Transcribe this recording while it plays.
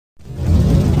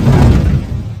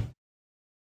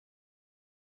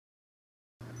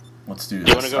Let's do this.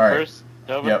 You want to go first,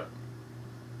 Jahova? Yep.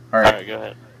 Alright. Alright, go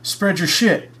ahead. Spread your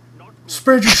shit.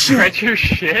 Spread your shit. Spread your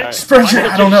shit? Right. Spread your...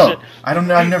 I don't know. I don't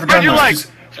know. I've never done Spread your this.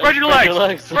 legs. Spread your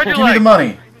legs. Spread your Give me the legs.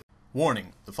 money. Warning.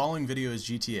 The following video is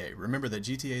GTA. Remember that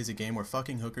GTA is a game where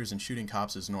fucking hookers and shooting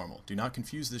cops is normal. Do not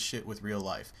confuse this shit with real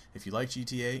life. If you like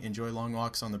GTA, enjoy long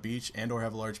walks on the beach, and or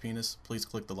have a large penis, please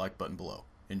click the like button below.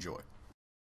 Enjoy.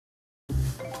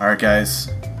 Alright guys.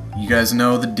 You guys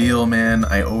know the deal, man.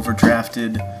 I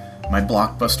overdrafted my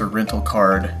Blockbuster rental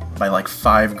card by like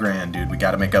 $5 dude. We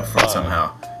gotta make up for it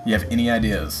somehow. You have any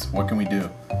ideas? What can we do?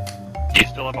 Do you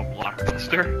still have a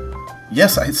Blockbuster?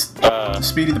 Yes,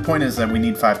 Speedy, the point is that we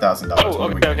need $5,000. Oh,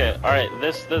 okay. Alright,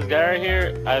 this guy right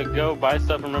here, I go buy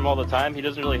stuff from him all the time. He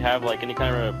doesn't really have like any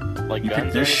kind of like you guns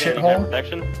pick this or anything, any kind of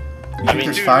shithole? protection. You think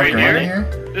there's dude, $5 right in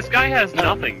here? This guy has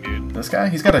nothing, dude. This guy?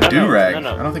 He's got a do-rag.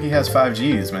 No. I don't think he has 5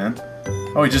 Gs, man.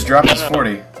 Oh, he just dropped his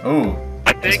 40. Oh,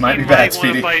 I think this might he be bad, might want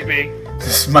Speedy. to fight me.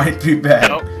 This might be bad.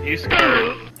 Nope, he's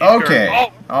scared. Okay.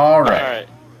 Oh. Alright.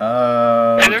 Hey,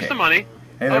 Okay. there's some money.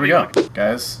 Hey, there we go,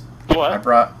 guys. What?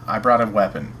 I brought a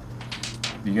weapon.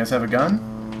 Do you guys have a gun?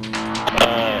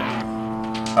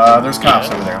 There's cops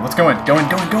over there. Let's go in. Go in.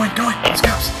 There's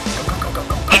cops.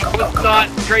 That was not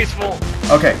graceful.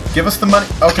 Okay, give us the money.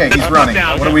 Okay, he's running.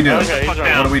 down. What do we do? Okay, he's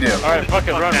running. What do we do? Alright, fuck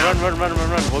it, run.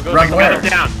 We'll go Run to where? Get him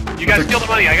down. You guys steal the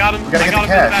money. I got him. We gotta I get got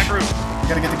the him in the cash. back room. We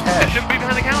gotta get the That cash. shouldn't be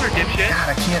behind the counter, dipshit. God,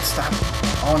 I can't stop.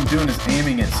 All I'm doing is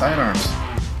aiming at sidearms.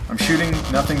 I'm shooting.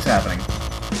 Nothing's happening.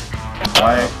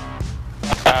 Why?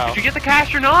 Did you get the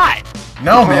cash or not?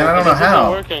 No, man. I don't know This isn't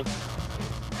how. working.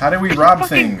 How do we There's rob a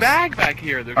fucking things? bag back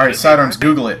here. There Alright, should be, sidearms. aren't there?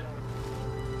 Google it.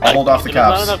 I'll hold off the There's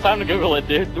not cops. enough time to Google it,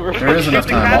 dude. There is enough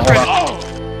time. I'll hold off.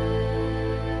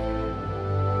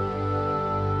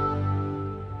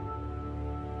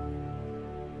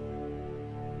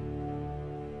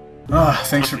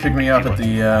 Thanks for picking me up at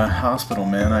the hospital,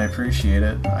 man. I appreciate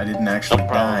it. I didn't actually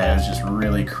die. I was just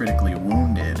really critically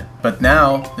wounded. But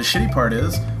now, the shitty part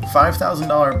is, $5,000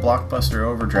 Blockbuster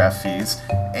overdraft fees,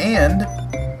 and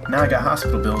now I got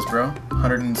hospital bills, bro.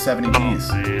 170 Gs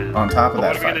on top of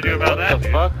that. What are we gonna do What about that, the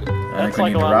dude? fuck? I That's think we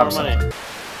like need a to lot rob more something. money.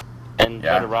 And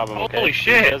try to rob him, okay? Holy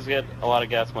shit. He does get a lot of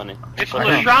gas money. It's Okay.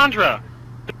 Lysandra.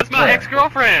 That's my Where?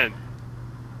 ex-girlfriend.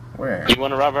 Where? You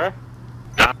want to rob her?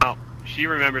 No, she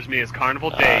remembers me as Carnival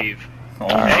Dave. Oh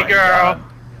Hey, my girl. God.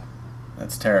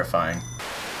 That's terrifying.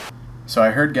 So I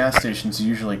heard gas stations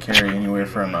usually carry anywhere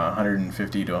from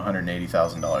 $150,000 to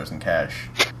 $180,000 in cash.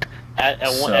 At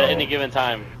any given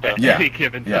time. So. Yeah. Any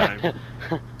given time.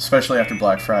 Especially after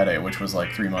Black Friday, which was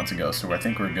like 3 months ago, so I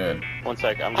think we're good. One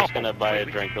sec, I'm just gonna buy a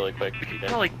drink really quick. We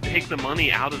can like take the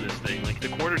money out of this thing. Like the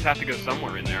quarters have to go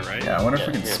somewhere in there, right? Yeah, I wonder if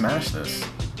we can Yeah. smash this.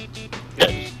 Yeah,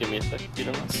 just give me a sec. You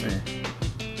don't know. Let's see.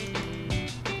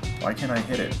 Why can't I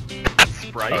hit it?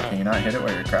 Sprite. Oh, can you not hit it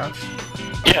while you're crouched?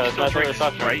 Yeah, that's Still my drink favorite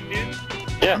option. Sprite,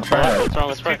 dude? Yeah, I'm trying to- what's wrong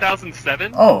with Sprite?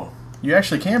 2007? Oh, you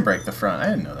actually can break the front. I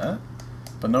didn't know that.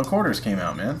 But no quarters came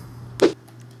out, man.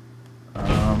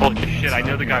 Holy shit, I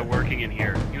know the guy working in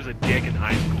here. He was a dick in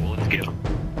high school. Let's get him.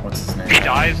 What's his name? If he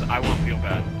dies, I won't feel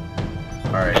bad.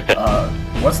 Alright,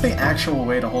 what's the actual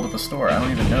way to hold up a store? I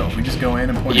don't even know. If we just go in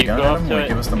and point a You gun go at up him, to will it. he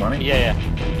give us the money? Yeah,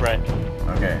 right.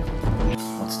 Okay.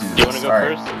 Let's do this. You wanna go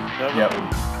Alright. first? Jahova? Yep.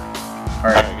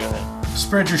 Alright, Alright. go ahead.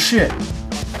 Spread your shit.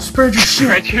 Spread your shit.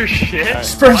 Spread your shit? Alright.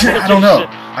 Spread your... I don't know.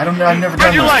 I don't know. I've never Spread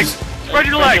done your this. legs! Just Spread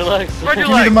your Spread your legs! legs. Spread your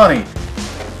give me the legs! money.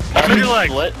 Spread your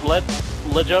legs!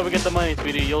 Let Jahova get the money,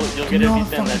 sweetie. You'll get me it if all you the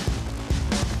stand there.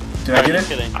 Did I get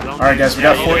Just it? kidding. I don't Alright guys, we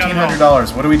got think- Yeah,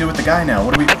 $1,400. What do we do with the guy now?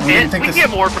 What do we... That's We didn't it. think We this... can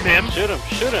get more from him. Shoot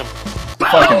him.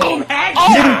 Fuck him. He didn't...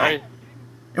 Alright.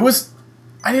 It was...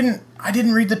 I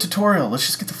didn't read the tutorial. Let's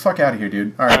just get the fuck out of here,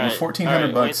 dude. Alright, we're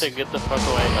 1,400 bucks. Let me get the fuck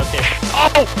away. Okay.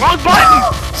 Oh, wrong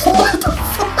button! What the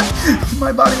fuck?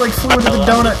 My body like flew into the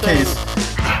donut case.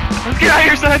 Let's get out of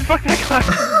here, son. Fuck that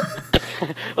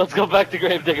guy. Let's go back to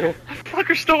Gravedigger.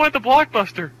 Fucker stole at the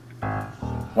Blockbuster.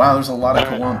 Wow, there's a lot of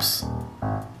clumps.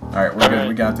 Alright, we're good.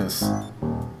 We got this.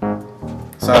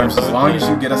 Cyrus, as long as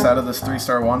you get us out of this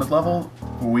 3-star wanted level,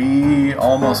 we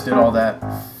almost did all that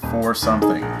for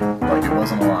something. Like, it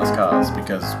wasn't a lost cause,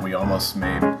 because we almost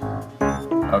made...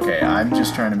 Okay, I'm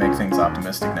just trying to make things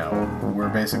optimistic now. We're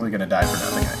basically gonna die for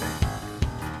nothing, I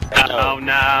think. Oh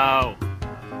no.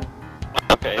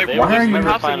 Okay, Wait, they why were are you- gonna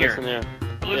cops in find us here? in there.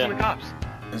 We're losing Yeah. the cops.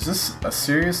 Is this a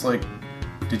serious, like...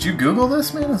 Did you Google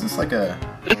this, man? Is this like a...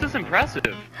 This is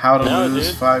impressive. How to No, lose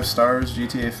dude. 5 stars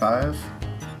GTA 5?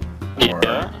 Or...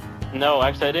 Yeah. No,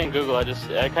 actually, I didn't Google.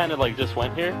 I kind of like just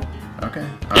went here. Okay.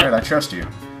 Alright, I trust you.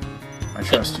 I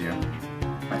trust you.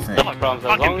 I think. No problems. As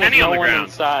Fucking long as penny no on the one ground.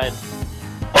 inside.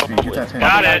 Speedy, get that penny.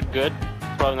 Got Probably it. not good.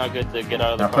 probably not good to get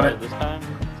out of the Now put car it- this time.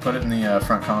 Put it in the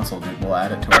front console, dude. We'll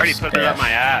add it to I our already put it up my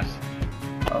ass.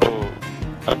 Oh.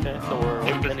 Okay, so we're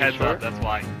Give him his heads sure. up, that's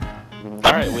why.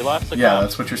 Alright, we lost the Yeah, cop.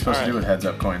 that's what you're supposed to do with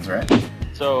heads-up coins, right?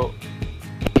 So,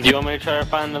 do you want me to try to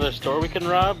find another store we can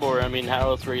rob? Or, I mean, how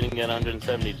else are we gonna get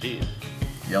 170 G's?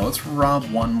 Yeah, let's rob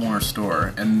one more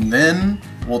store, and then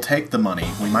we'll take the money.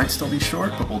 We might still be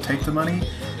short, but we'll take the money,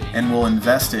 and we'll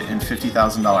invest it in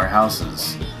 $50,000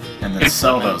 houses, and then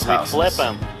sell those houses. We flip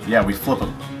them. Yeah, we flip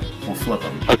them. We'll flip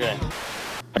them. Okay.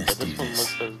 Let's do This one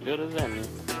this. looks as good as any.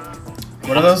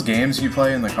 What are those games you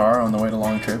play in the car on the way to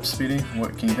long trips, Speedy?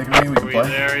 What can you think of any we Are can we play?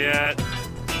 there yet?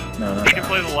 No, not We can that.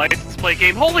 play the license plate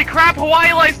game. Holy crap,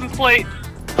 Hawaii license plate!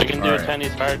 We can do Alright. a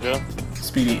Chinese fire drill.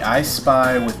 Speedy, I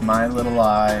spy with my little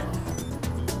eye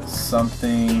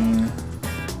something.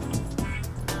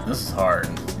 This is hard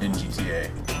in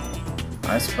GTA.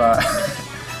 I spy.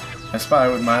 I spy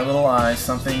with my little eye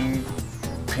something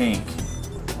pink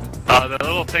The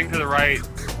little thing to the right.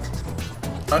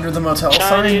 under the motel sign.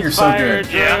 Chinese You're so fire good.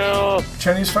 drill!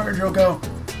 Chinese fire drill, go.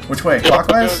 Which way?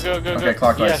 Clockwise? Go, go, go, Okay, go.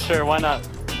 clockwise. Yeah, sure, why not?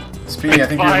 Speedy, I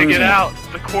think Fine, you're losing. get out.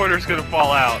 The quarter's gonna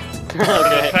fall out.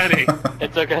 Okay. Penny.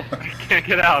 It's okay. I can't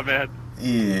get out, man.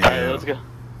 Yeah. Alright, let's go.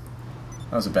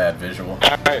 That was a bad visual.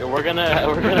 Alright, we're gonna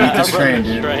Beat this outrun train,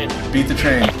 this dude. train. Beat the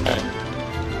train.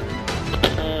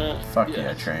 Fuck yeah.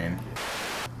 yeah, train.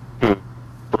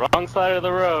 Wrong side of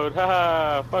the road.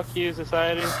 Haha. Fuck you,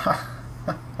 society.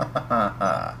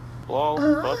 Lol.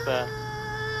 Fuck that.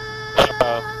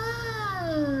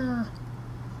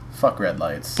 Fuck red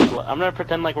lights. I'm gonna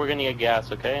pretend like we're gonna get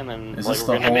gas, okay? And then Is like this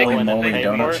we're the gonna go holy in and moly pay for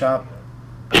donut it. shop?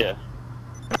 Yeah.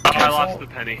 Oh, I lost the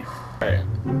penny. Alright.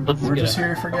 Let's We're get just it.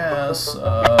 here for gas.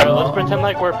 Alright, let's pretend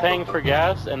like we're paying for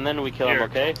gas and then we kill him, Here.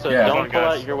 okay? So Yeah. don't Come on, pull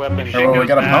guys. out your weapon. If Oh, shit we goes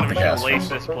gotta bad, pump I'm the just gas gonna lace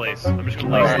first. this place. I'm just Oh,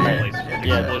 gonna lace yeah, this yeah, place. yeah, Yeah,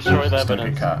 exactly. destroy the Just don't get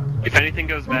evidence. caught. If anything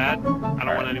goes bad, I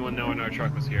don't want anyone knowing our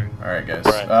truck was here. Alright, guys.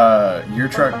 Right. Your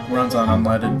truck runs on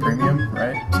unleaded premium,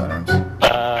 right? Sidearms.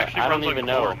 Actually I don't runs like even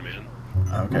know. corn, man.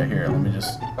 Okay, here, let me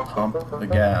just pump the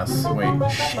gas.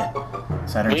 Wait, shit.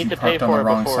 Sidearms, We need you to pay parked on for the it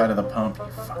wrong before. side of the pump, you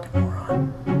fucking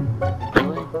moron.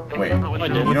 Really? Wait, No, I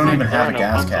it's didn't. you don't even have a No,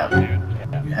 gas I'm cap. Dude.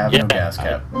 You have Yeah, no gas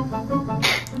cap.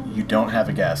 You don't have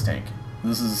a gas tank.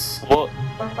 This is... Well,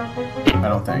 I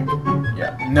don't think.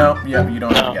 Yeah. No, yeah, you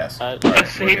don't have no. a gas. Uh, Alright, The we're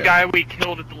same good. guy we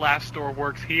killed at the last store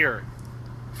works here.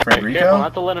 be careful Frederico?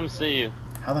 not to let him see you.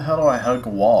 How the hell do I hug a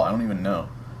wall? I don't even know.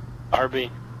 RB.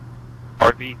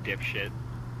 RB dipshit.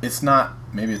 It's not...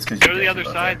 Maybe it's because Go to the other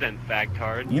side then,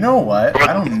 fagtard. You know what? Or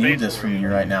I don't the need space this for from you. you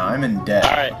right now. I'm in debt,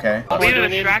 Alright. okay? I'll What be do a we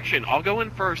need? distraction. I'll go in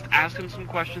first, ask him some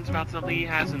questions about something he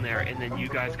has in there, and then you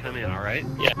guys come in, alright?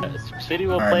 Yeah, City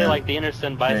will Alright, play man. like the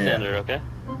innocent Yeah, yeah. bystander, okay?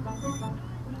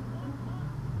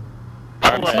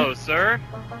 Hello, sir.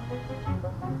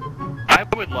 I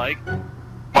would like...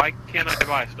 Why can't I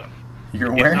buy stuff?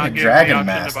 You're It's wearing not a giving me dragon option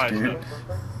to mask, buy dude.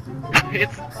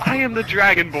 stuff. I am the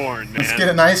Dragonborn, man. Let's get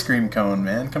an ice cream cone,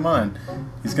 man. Come on.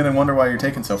 He's gonna wonder why you're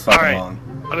taking so fucking Alright.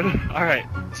 long. Alright.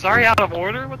 Sorry, out of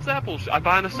order? What's that bullshit? I'm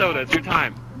buying a soda. It's your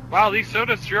time. Wow, these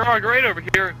sodas sure are great over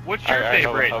here. What's your Alright,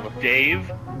 favorite? hold on. Dave?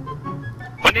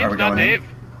 My name's we not going in? Dave.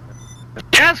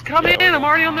 Yes, come Yeah, in. I'm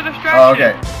already on the distraction. Oh,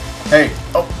 okay. Hey,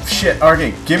 oh shit.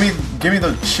 Okay, give me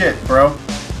the shit, bro.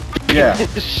 Yeah,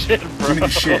 Shit, bro. give me the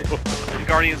shit. The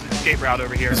Guardian's escape route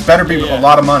over here. This better be Yeah. a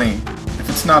lot of money. If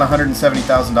it's not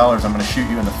 $170,000, I'm gonna shoot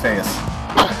you in the face.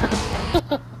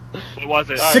 What was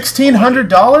it?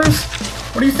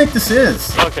 $1,600? What do you think this is?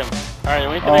 Fuck him. Alright,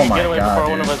 we need to Oh make a my getaway God, before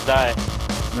one of dude. us die.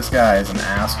 This guy is an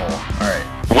asshole. Alright.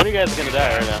 One of you guys is gonna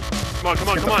die right now. Come on, come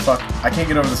on, Get come the on. fuck. I can't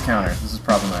get over this counter. This is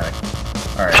problematic.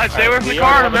 Alright. Stay away from we the already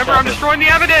car. have a Remember, I'm chopper. destroying the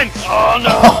evidence. Oh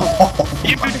no! Oh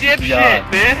You my dipshit,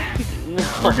 God. man. No.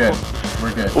 We're good.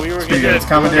 We're good. We were Speedy, good. let's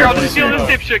commandeer Here, a I'll just police steal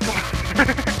this vehicle.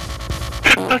 dipshit.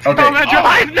 Come on. Let's Okay. go, man.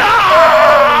 Drive. No!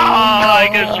 I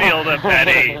can feel the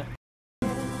penny.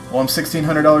 Well, I'm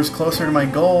 $1,600 closer to my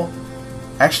goal.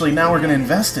 Actually, now we're gonna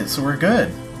invest it, so we're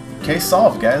good. Case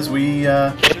solved, guys. We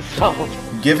It's solved.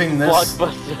 giving this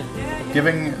Blockbuster.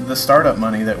 giving the startup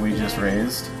money that we just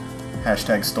raised,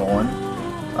 hashtag stolen.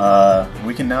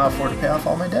 We can now afford to pay off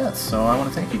all my debts. So I want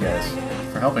to thank you guys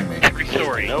for helping me. Every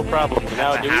story. No problem.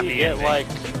 Now, That's a do we happy get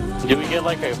ending.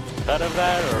 like, a cut of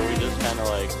that, or are we just kind of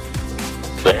like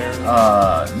there?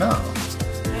 No.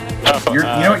 Oh, You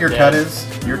know what your yeah. cut is?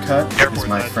 Your cut Airport is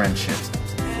my cut. friendship.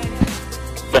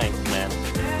 Thanks, man.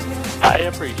 I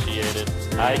appreciate it.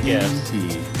 I guess.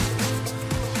 GT.